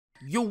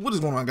Yo, what is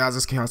going on, guys?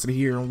 It's Khaosity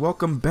here, and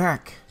welcome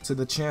back to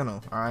the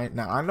channel. Alright,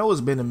 now I know it's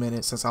been a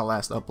minute since I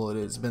last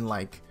uploaded. It's been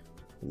like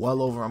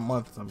well over a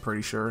month, I'm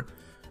pretty sure.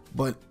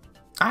 But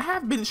I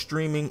have been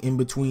streaming in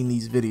between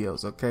these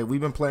videos, okay? We've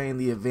been playing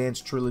the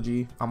Advanced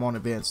Trilogy. I'm on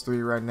Advanced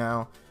 3 right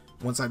now.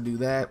 Once I do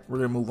that, we're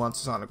going to move on to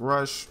Sonic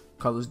Rush,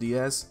 Colors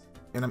DS.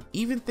 And I'm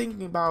even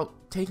thinking about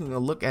taking a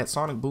look at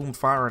Sonic Boom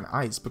Fire and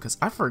Ice because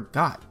I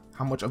forgot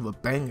how much of a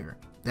banger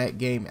that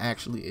game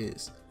actually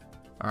is.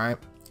 Alright?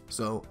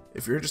 So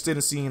if you're interested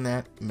in seeing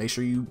that, make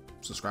sure you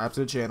subscribe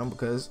to the channel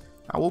because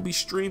I will be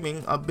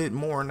streaming a bit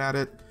more now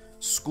that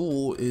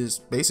school is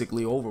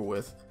basically over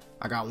with.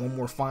 I got one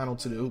more final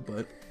to do,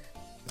 but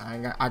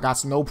I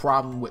got no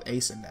problem with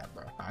acing that,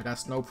 bro. I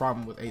got no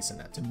problem with acing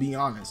that. To be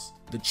honest,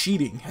 the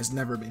cheating has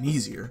never been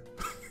easier.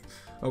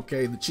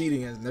 Okay, the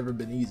cheating has never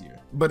been easier.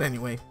 But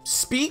anyway,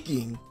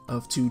 speaking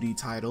of 2D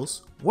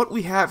titles, what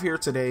we have here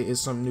today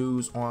is some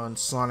news on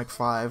Sonic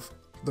 5,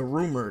 the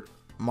rumored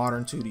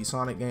modern 2D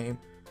Sonic game.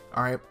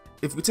 Alright,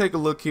 if we take a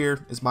look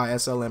here, it's by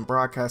SLM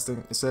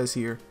Broadcasting. It says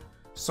here,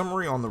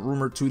 summary on the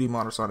rumored 2D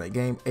modern Sonic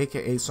game,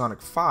 aka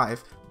Sonic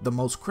 5, the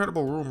most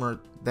credible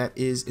rumor that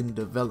is in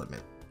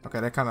development.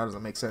 Okay, that kind of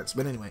doesn't make sense.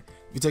 But anyway,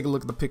 if you take a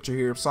look at the picture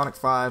here, Sonic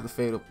 5,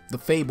 the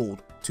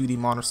fabled 2D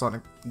modern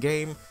Sonic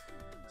game,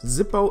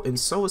 Zippo and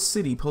Soa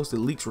City posted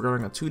leaks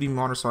regarding a 2D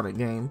modern Sonic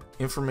game.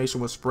 Information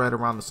was spread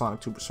around the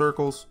Sonic Tuber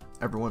circles.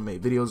 Everyone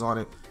made videos on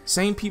it.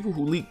 Same people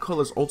who leaked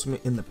Colors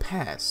Ultimate in the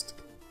past.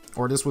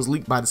 Or this was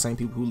leaked by the same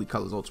people who leaked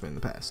Colors Ultimate in the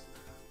past.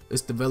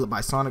 It's developed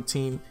by Sonic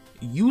Team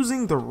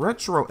using the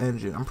Retro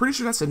Engine. I'm pretty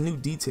sure that's a new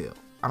detail.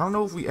 I don't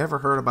know if we ever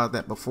heard about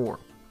that before,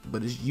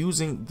 but it's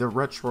using the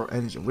Retro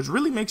Engine, which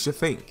really makes you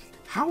think,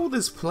 how will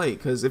this play?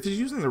 Because if it's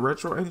using the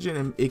Retro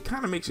Engine, it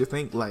kind of makes you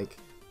think like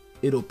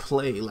it'll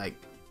play like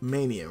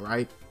Mania,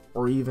 right?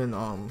 Or even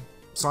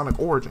Sonic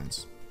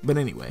Origins. But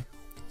anyway,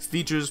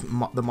 features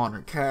the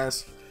modern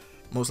cast,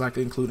 most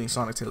likely including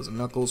Sonic, Tails, and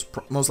Knuckles,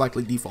 most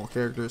likely default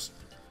characters.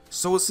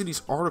 Soa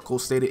City's article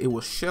stated it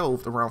was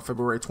shelved around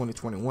February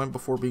 2021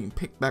 before being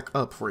picked back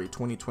up for a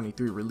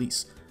 2023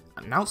 release.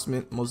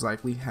 Announcement most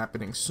likely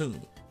happening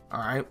soon.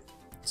 Alright,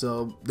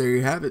 so there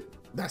you have it.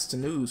 That's the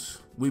news.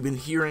 We've been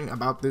hearing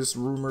about this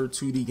rumored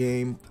 2D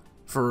game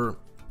for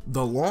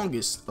the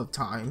longest of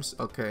times,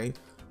 okay?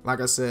 Like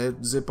I said,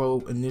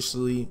 Zippo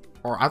initially,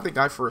 or I think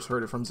I first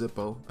heard it from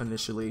Zippo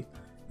initially,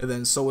 and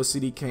then Soa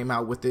City came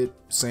out with it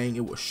saying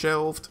it was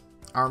shelved.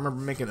 I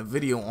remember making a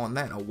video on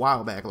that a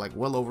while back, like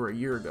well over a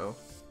year ago,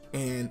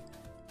 and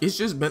it's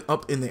just been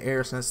up in the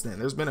air since then.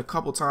 There's been a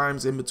couple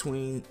times in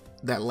between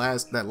that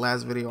last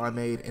video I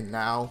made and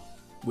now,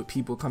 with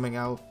people coming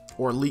out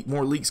or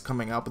more leaks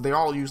coming out, but they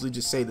all usually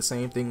just say the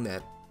same thing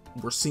that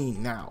we're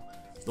seeing now.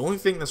 The only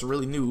thing that's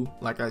really new,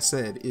 like I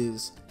said,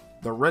 is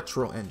the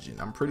Retro Engine.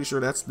 I'm pretty sure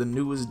that's the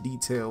newest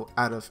detail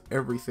out of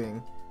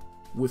everything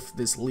with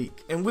this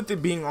leak. And with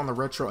it being on the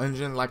Retro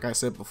Engine, like I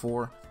said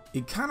before,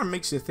 it kind of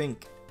makes you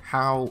think,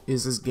 how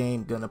is this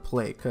game gonna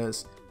play?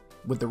 Because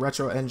with the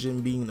Retro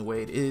Engine being the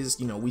way it is,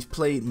 you know, we've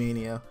played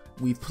Mania,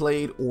 we've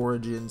played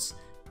Origins,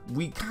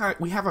 we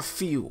have a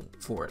feel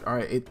for it. All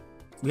right,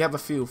 we have a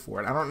feel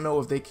for it. I don't know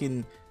if they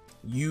can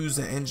use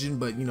the engine,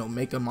 but you know,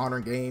 make a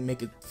modern game,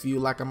 make it feel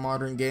like a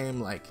modern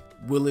game. Like,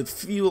 will it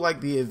feel like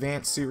the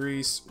Advanced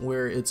series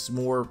where it's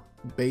more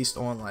based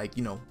on, like,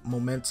 you know,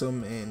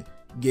 momentum and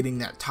getting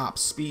that top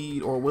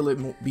speed, or will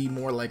it be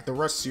more like the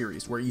Rush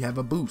series where you have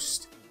a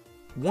boost?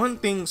 One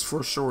thing's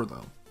for sure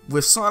though,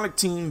 with Sonic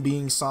Team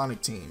being Sonic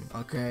Team,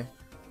 okay,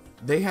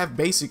 they have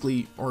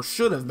basically, or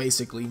should have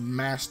basically,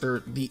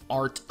 mastered the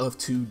art of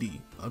 2D,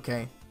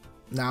 okay?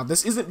 Now,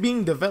 this isn't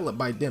being developed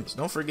by Dimps,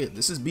 don't forget,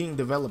 this is being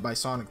developed by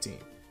Sonic Team.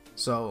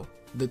 So,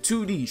 the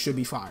 2D should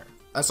be fire.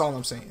 That's all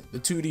I'm saying. The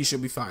 2D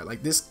should be fire.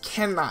 Like, this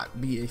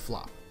cannot be a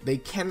flop. They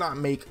cannot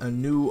make a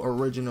new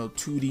original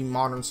 2D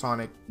modern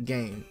Sonic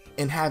game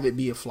and have it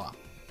be a flop.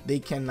 They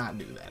cannot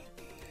do that.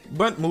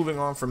 But moving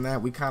on from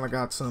that, we kind of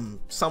got some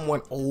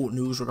somewhat old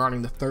news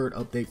regarding the third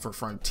update for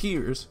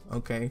Frontiers,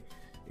 okay?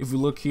 If we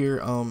look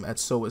here at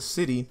Soa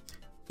City,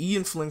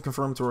 Ian Flynn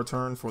confirmed to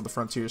return for the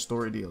Frontiers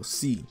story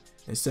DLC.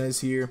 It says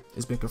here,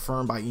 it's been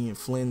confirmed by Ian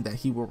Flynn that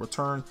he will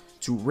return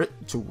to write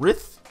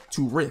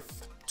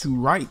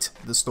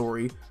the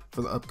story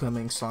for the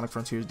upcoming Sonic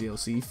Frontiers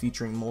DLC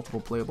featuring multiple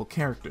playable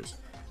characters.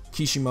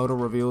 Kishimoto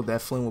revealed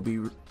that Flynn will be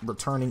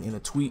returning in a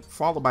tweet,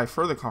 followed by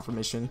further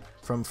confirmation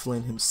from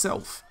Flynn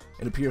himself.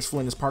 It appears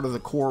Flynn is part of the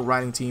core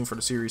writing team for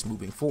the series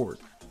moving forward.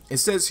 It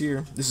says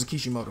here, this is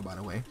Kishimoto by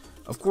the way,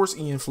 of course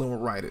Ian Flynn will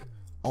write it.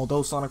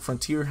 Although Sonic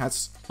Frontier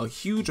has a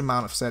huge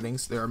amount of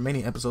settings, there are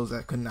many episodes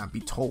that could not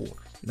be told.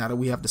 Now that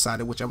we have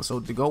decided which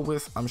episode to go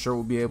with, I'm sure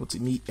we'll be able to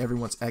meet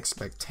everyone's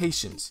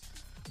expectations.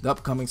 The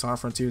upcoming Sonic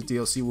Frontiers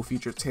DLC will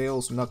feature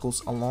Tails,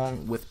 Knuckles,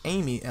 along with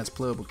Amy as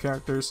playable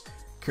characters.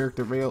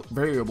 Character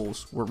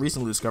variables were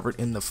recently discovered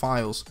in the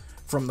files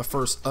from the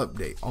first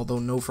update, although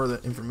no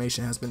further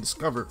information has been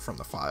discovered from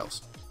the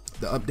files.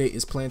 The update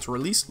is planned to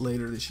release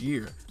later this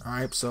year.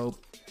 Alright, so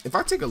if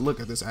I take a look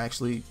at this,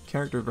 actually,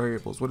 character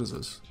variables, what is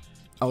this?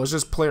 Oh, it's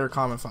just player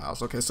comment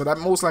files. Okay, so that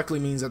most likely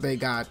means that they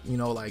got, you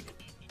know, like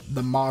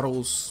the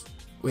models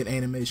with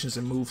animations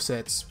and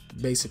movesets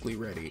basically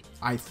ready.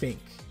 I think.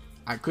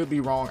 I could be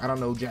wrong. I don't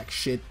know jack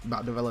shit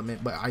about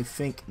development, but I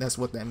think that's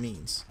what that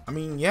means. I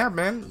mean, yeah,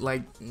 man,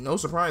 like, no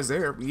surprise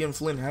there. Ian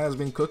Flynn has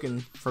been cooking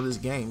for this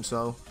game,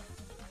 so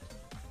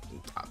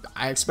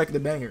I expect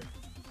the banger,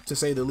 to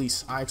say the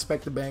least. I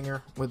expect the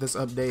banger with this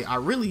update. I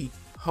really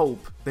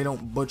hope they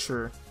don't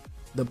butcher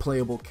the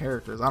playable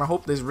characters. I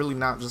hope there's really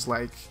not just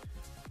like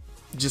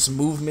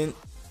movement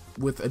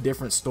with a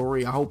different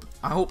story. I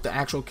hope the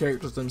actual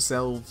characters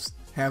themselves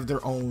have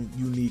their own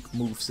unique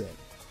moveset.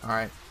 All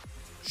right,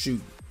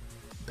 shoot.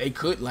 They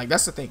could, like,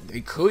 that's the thing,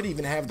 they could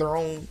even have their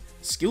own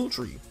skill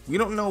tree. We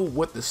don't know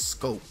what the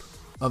scope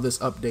of this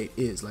update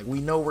is. Like,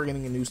 we know we're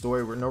getting a new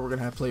story, we know we're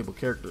gonna have playable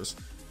characters,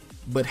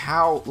 but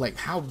how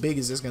big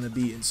is this gonna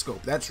be in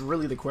scope? That's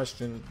really the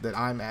question that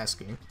I'm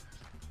asking.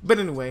 But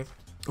anyway,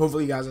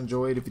 hopefully you guys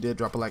enjoyed. If you did,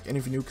 drop a like, and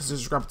if you're new, consider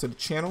subscribing to the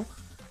channel.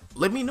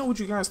 Let me know what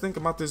you guys think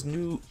about this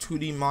new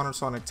 2D Modern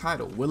Sonic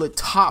title. Will it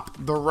top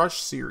the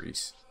Rush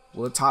series?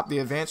 Will it top the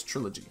Advanced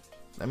trilogy?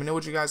 Let me know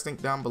what you guys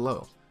think down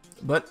below.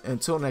 But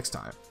until next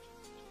time,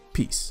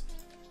 peace.